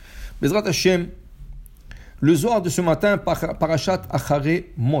Bezrat Hashem, le Zohar de ce matin, Parashat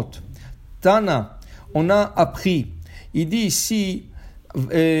Acharei Mot. Tana, on a appris, il dit ici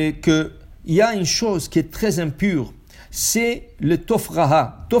qu'il y a une chose qui est très impure, c'est le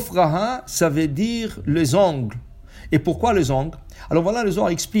tofraha. Tofraha, ça veut dire les ongles. Et pourquoi les ongles? Alors voilà, le Zohar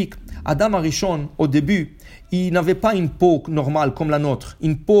explique. Adam Arishon, au début, il n'avait pas une peau normale comme la nôtre,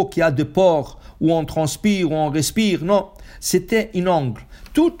 une peau qui a des pores, où on transpire, où on respire. Non, c'était une ongle.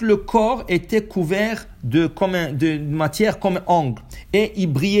 Tout le corps était couvert de matière comme ongle et il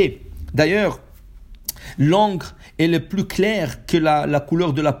brillait. D'ailleurs, l'ongle est le plus clair que la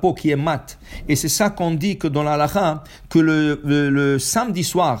couleur de la peau qui est mate. Et c'est ça qu'on dit que dans la halakha, que le samedi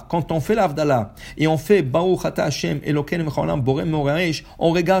soir, quand on fait l'Havdalah et on fait Baruch Ata Hashem Elokeinu Melech Haolam Borei Me'oraesh,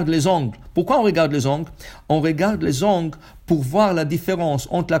 on regarde les ongles. Pourquoi on regarde les ongles? On regarde les ongles pour voir la différence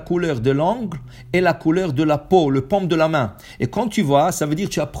entre la couleur de l'ongle et la couleur de la peau, le paume de la main. Et quand tu vois, ça veut dire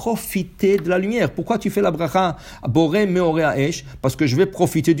que tu as profité de la lumière. Pourquoi tu fais la bracha Borei Me'oraesh? Parce que je vais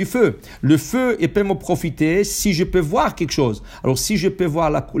profiter du feu. Le feu, il peut me profiter si je peux voir quelque chose. Alors si je peux voir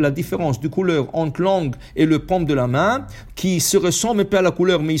la différence de couleur entre l'ongle et le paume de la main, qui se ressemblent un peu à la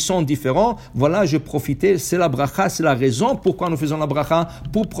couleur, mais ils sont différents, voilà, je profitais, c'est la bracha, c'est la raison pourquoi nous faisons la bracha,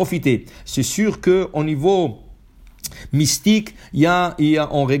 pour profiter. C'est sûr qu'au niveau mystique,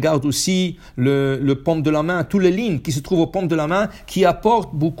 on regarde aussi le paume de la main, toutes les lignes qui se trouvent au paume de la main, qui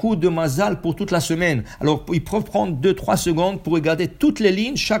apportent beaucoup de mazal pour toute la semaine. Alors, ils peuvent prendre 2-3 secondes pour regarder toutes les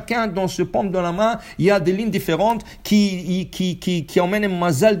lignes. Chacun dans ce paume de la main, il y a des lignes différentes qui emmènent un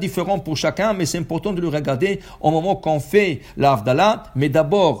mazal différent pour chacun, mais c'est important de le regarder au moment qu'on fait l'Havdalah. Mais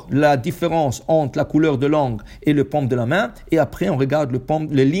d'abord, la différence entre la couleur de l'ongle et le paume de la main, et après, on regarde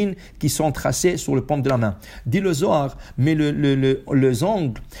les lignes qui sont tracées sur le paume de la main. Dit le Zohar, mais les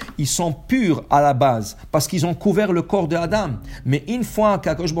ongles, ils sont purs à la base, parce qu'ils ont couvert le corps de Adam. Mais une fois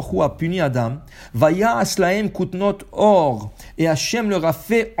qu'Akadosh Baruch Hu a puni Adam, Vayas lahem kutnot or, et Hachem leur a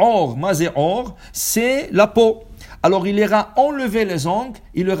fait or. Mazé or, c'est la peau. Alors il leur a enlevé les ongles,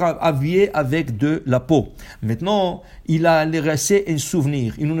 il leur a habillé avec de la peau. Maintenant, il a laissé un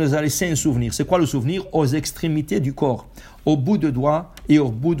souvenir. Il nous a laissé un souvenir. C'est quoi le souvenir? Aux extrémités du corps, au bout de doigts et au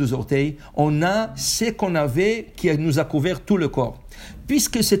bout des orteils, on a ce qu'on avait qui nous a couvert tout le corps.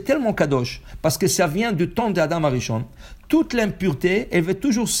 Puisque c'est tellement kadosh, parce que ça vient du temps d'Adam Arishon, toute l'impureté, elle veut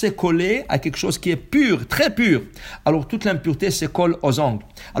toujours se coller à quelque chose qui est pur, très pur. Alors toute l'impureté se colle aux ongles.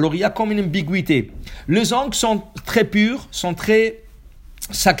 Alors il y a comme une ambiguïté. Les ongles sont très purs, sont très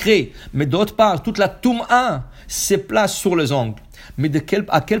sacrés, mais d'autre part, toute la toum'a se place sur les ongles. Mais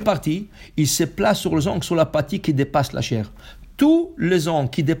à quelle partie? Il se place sur les ongles, sur la partie qui dépasse la chair. Tous les ongles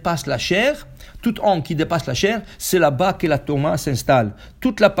qui dépassent la chair, tout ongle qui dépasse la chair, c'est là-bas que la touma s'installe.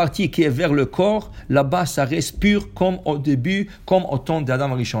 Toute la partie qui est vers le corps, là-bas, ça reste pur comme au début, comme au temps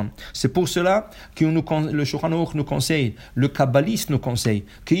d'Adam Arishon. C'est pour cela que le Shulchan Aruch nous conseille, le kabbaliste nous conseille,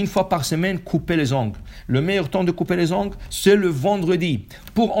 qu'une fois par semaine, couper les ongles. Le meilleur temps de couper les ongles, c'est le vendredi,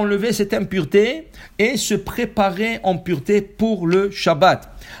 pour enlever cette impureté et se préparer en pureté pour le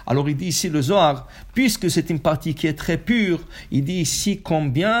Shabbat. Alors il dit ici le Zohar, puisque c'est une partie qui est très pure, il dit ici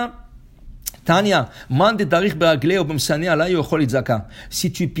combien... Tania,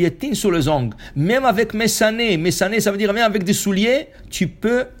 si tu piétines sur les ongles, même avec mesané, ça veut dire même avec des souliers, tu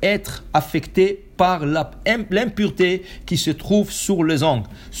peux être affecté par l'impureté qui se trouve sur les ongles.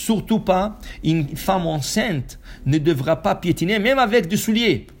 Surtout pas, une femme enceinte ne devra pas piétiner, même avec des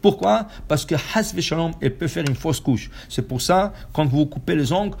souliers. Pourquoi? Parce que has v'shalom, elle peut faire une fausse couche. C'est pour ça, quand vous coupez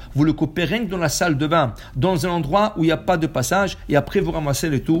les ongles, vous le coupez rien que dans la salle de bain, dans un endroit où il n'y a pas de passage, et après vous ramassez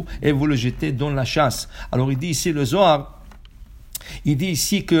le tout et vous le jetez dans la chasse. Alors il dit ici le Zohar, il dit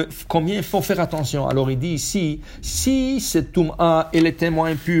ici que combien il faut faire attention. Alors il dit ici, si cette toum'a, elle est tellement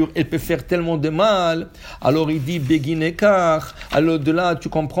impure, elle peut faire tellement de mal. Alors il dit beginekar. Alors de là, tu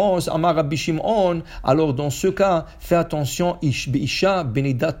comprends, Amar Rabbi Shimon. Alors dans ce cas, fais attention, isha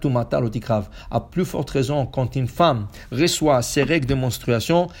benidat tumata lotikrav. À plus forte raison, quand une femme reçoit ses règles de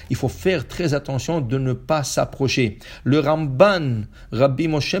menstruation, il faut faire très attention de ne pas s'approcher. Le Ramban, Rabbi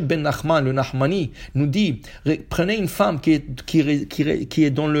Moshe ben Nachman, le Nachmani, nous dit, prenez une femme qui est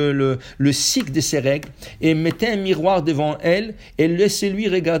dans le cycle de ses règles et mettez un miroir devant elle et laissez-lui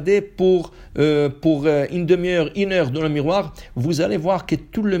regarder pour une demi-heure, 1 heure dans le miroir. Vous allez voir que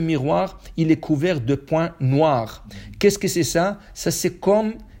tout le miroir, il est couvert de points noirs. Qu'est-ce que c'est ça? Ça, c'est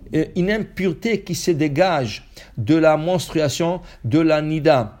comme une impureté qui se dégage de la menstruation, de la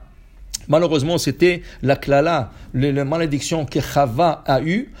nida. Malheureusement, c'était la klala, la malédiction que Chava a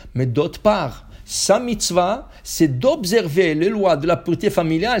eue, mais d'autre part, sa mitzvah, c'est d'observer les lois de la pureté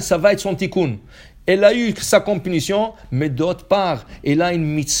familiale, ça va être son tikkun. elle a eu sa punition, mais d'autre part, elle a une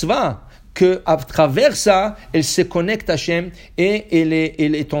mitzvah qu'à travers ça, elle se connecte à Hachem et elle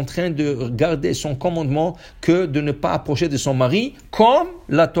est en train de garder son commandement que de ne pas approcher de son mari, comme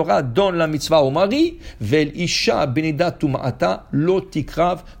la Torah donne la mitzvah au mari, Vel isha benida tuma'ata lo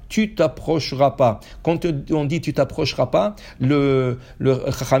tikrav, tu t'approcheras pas. Quand on dit tu t'approcheras pas, le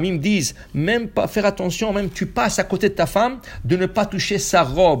Chachamim disent, même pas faire attention, même tu passes à côté de ta femme, de ne pas toucher sa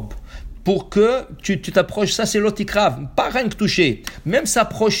robe. Pour que tu t'approches, ça c'est l'otikrave, pas rien que toucher. Même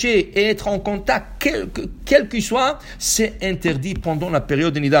s'approcher et être en contact, quel qu'il soit, c'est interdit pendant la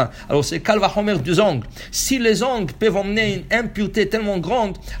période de Nida. Alors c'est Kalvahomer des ongles. Si les ongles peuvent emmener une impureté tellement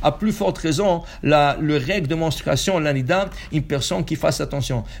grande, à plus forte raison, le règle de menstruation, la Nida, une personne qui fasse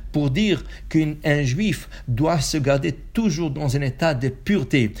attention. Pour dire qu'un juif doit se garder toujours dans un état de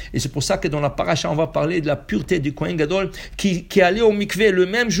pureté. Et c'est pour ça que dans la paracha, on va parler de la pureté du Kohen Gadol qui allait au mikvé le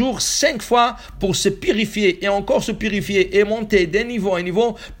même jour, 5 fois pour se purifier et encore se purifier et monter d'un niveau à un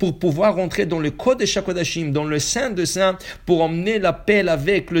niveau pour pouvoir rentrer dans le Kodesh HaKodashim, dans le Saint de Saints, pour emmener la paix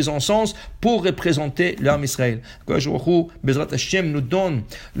avec les encens pour représenter l'âme Israël. Bezrat Hashem nous donne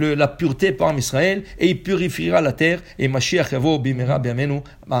la pureté par l'âme Israël et il purifiera la terre et Mashiach yavo bimera bi'amenu.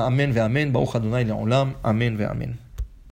 Amen ve'amen. Baruch Adonai le'olam. Amen ve'amen.